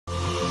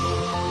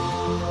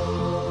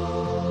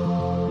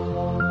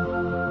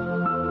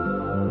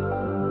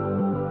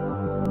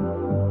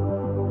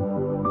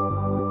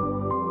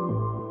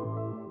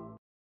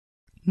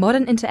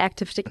Modern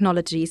interactive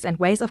technologies and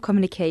ways of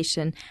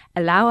communication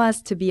allow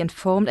us to be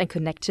informed and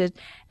connected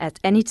at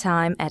any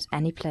time, at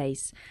any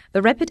place.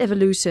 The rapid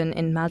evolution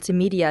in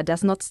multimedia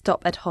does not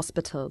stop at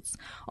hospitals.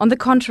 On the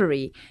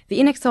contrary,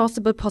 the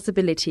inexhaustible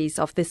possibilities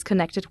of this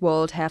connected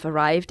world have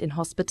arrived in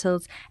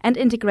hospitals and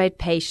integrate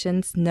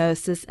patients,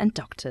 nurses and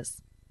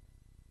doctors.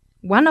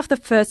 One of the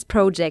first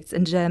projects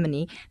in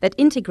Germany that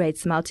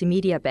integrates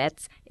multimedia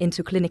beds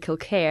into clinical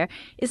care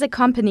is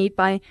accompanied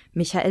by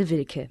Michael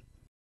Wilke.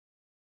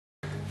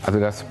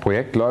 The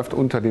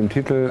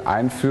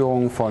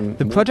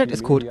project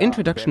is called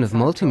Introduction of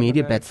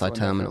Multimedia Bedside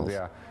Terminals.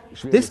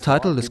 This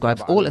title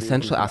describes all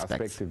essential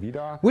aspects.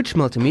 Which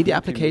multimedia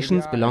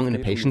applications belong in a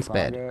patient's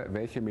bed?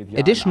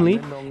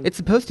 Additionally, it's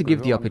supposed to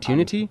give the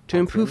opportunity to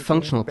improve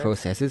functional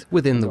processes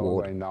within the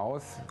ward.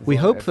 We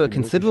hope for a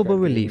considerable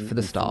relief for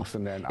the staff,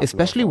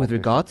 especially with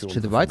regards to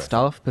the right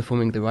staff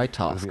performing the right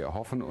task.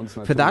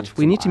 For that,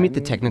 we need to meet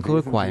the technical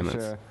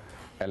requirements.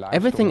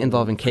 Everything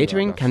involving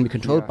catering can be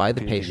controlled by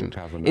the patient,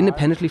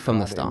 independently from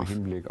the staff.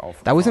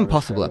 That was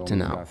impossible up to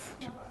now.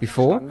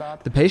 Before,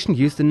 the patient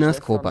used the nurse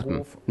call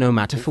button, no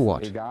matter for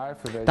what.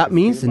 That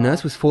means the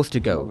nurse was forced to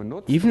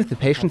go, even if the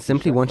patient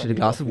simply wanted a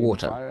glass of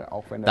water.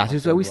 That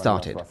is where we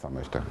started.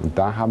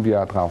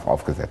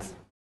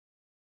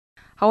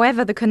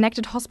 However, the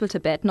connected hospital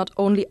bed not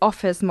only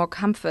offers more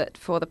comfort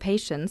for the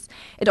patients,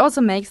 it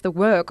also makes the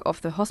work of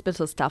the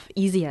hospital staff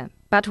easier.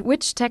 But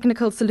which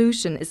technical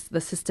solution is the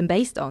system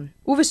based on?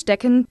 Uwe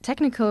Stecken,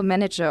 technical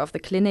manager of the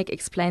clinic,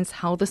 explains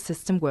how the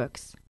system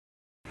works.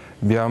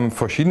 Wir haben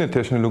verschiedene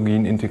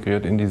Technologien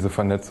integriert in diese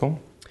Vernetzung.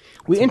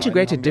 We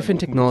integrated different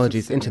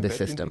technologies into the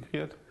system.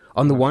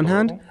 On the one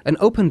hand, an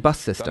open bus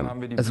system,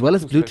 as well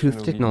as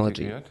Bluetooth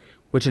technology,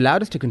 which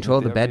allowed us to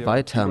control the bed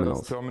via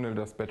terminals.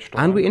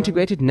 And we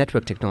integrated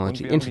network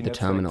technology into the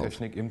terminals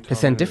to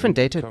send different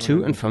data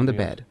to and from the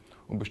bed.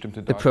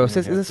 The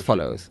process is as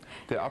follows.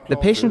 The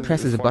patient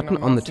presses a button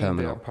on the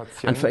terminal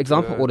and, for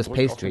example, orders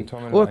pastry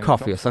or a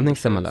coffee or something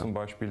similar.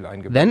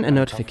 Then a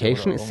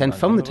notification is sent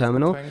from the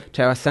terminal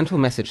to our central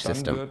message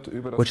system,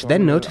 which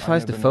then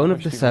notifies the phone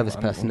of the service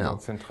personnel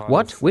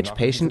which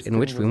patient in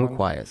which room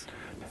requires.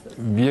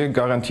 We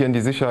guarantee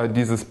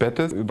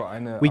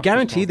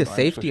the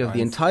safety of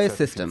the entire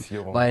system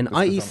by an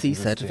IEC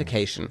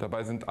certification.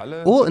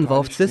 All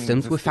involved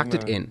systems were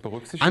factored in,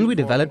 and we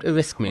developed a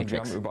risk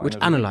matrix, which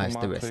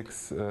analyzed the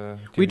risks.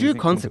 We drew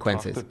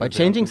consequences by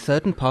changing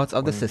certain parts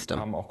of the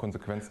system.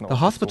 The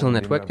hospital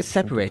network is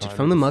separated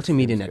from the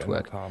multimedia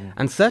network,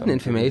 and certain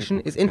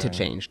information is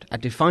interchanged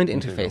at defined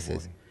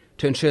interfaces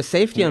to ensure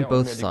safety on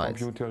both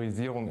sides.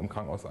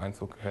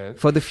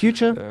 For the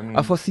future,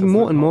 I foresee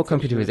more and more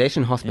computerization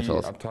in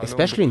hospitals,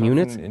 especially in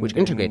units which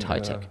integrate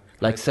high-tech,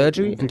 like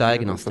surgery and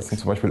diagnostics. Das sind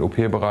zum Beispiel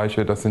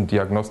OP-Bereiche, das sind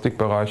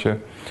Diagnostikbereiche.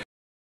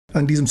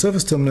 An diesem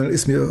Service Terminal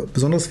ist mir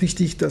besonders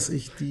wichtig, dass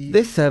ich die...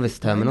 This service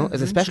terminal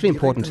is especially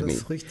important to me,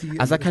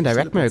 as I can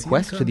direct my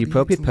request to the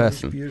appropriate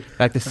person,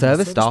 like the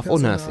service staff or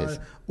nurses.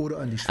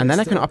 And then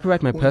I can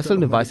operate my personal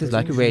devices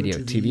like a radio,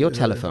 TV or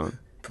telephone,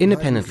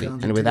 independently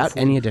and without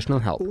any additional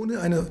help. Ohne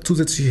eine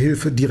zusätzliche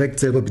Hilfe direkt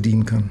selber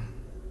bedienen kann.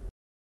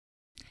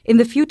 In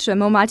the future,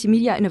 more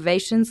multimedia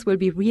innovations will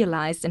be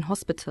realized in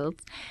hospitals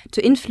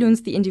to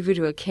influence the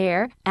individual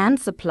care and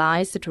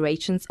supply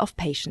situations of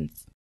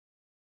patients.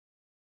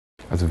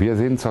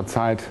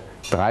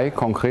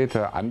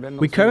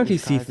 We currently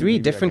see three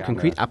different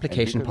concrete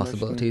application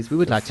possibilities we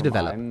would like to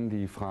develop.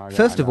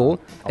 First of all,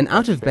 an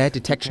out-of-bed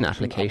detection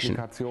application,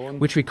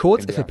 which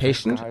records if a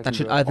patient that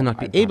should either not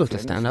be able to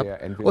stand up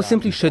or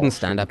simply shouldn't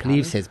stand up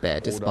leaves his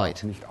bed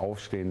despite.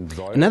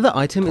 Another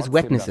item is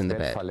wetness in the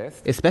bed,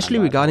 especially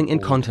regarding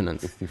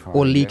incontinence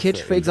or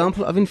leakage, for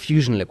example, of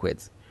infusion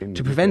liquids,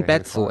 to prevent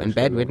bed sore in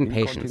bedridden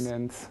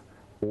patients.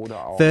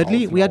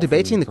 Thirdly, we are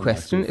debating the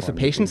question if a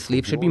patient's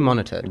sleep should be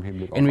monitored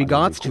in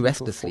regards to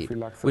restless sleep,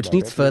 which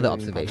needs further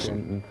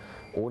observation.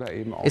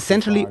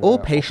 Essentially, all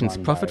patients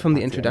profit from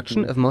the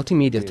introduction of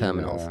multimedia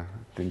terminals.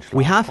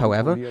 We have,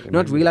 however,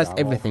 not realized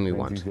everything we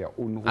want.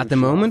 At the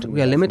moment,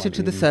 we are limited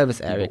to the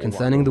service area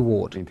concerning the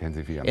ward.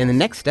 In the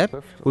next step,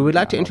 we would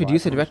like to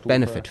introduce a direct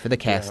benefit for the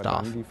care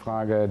staff.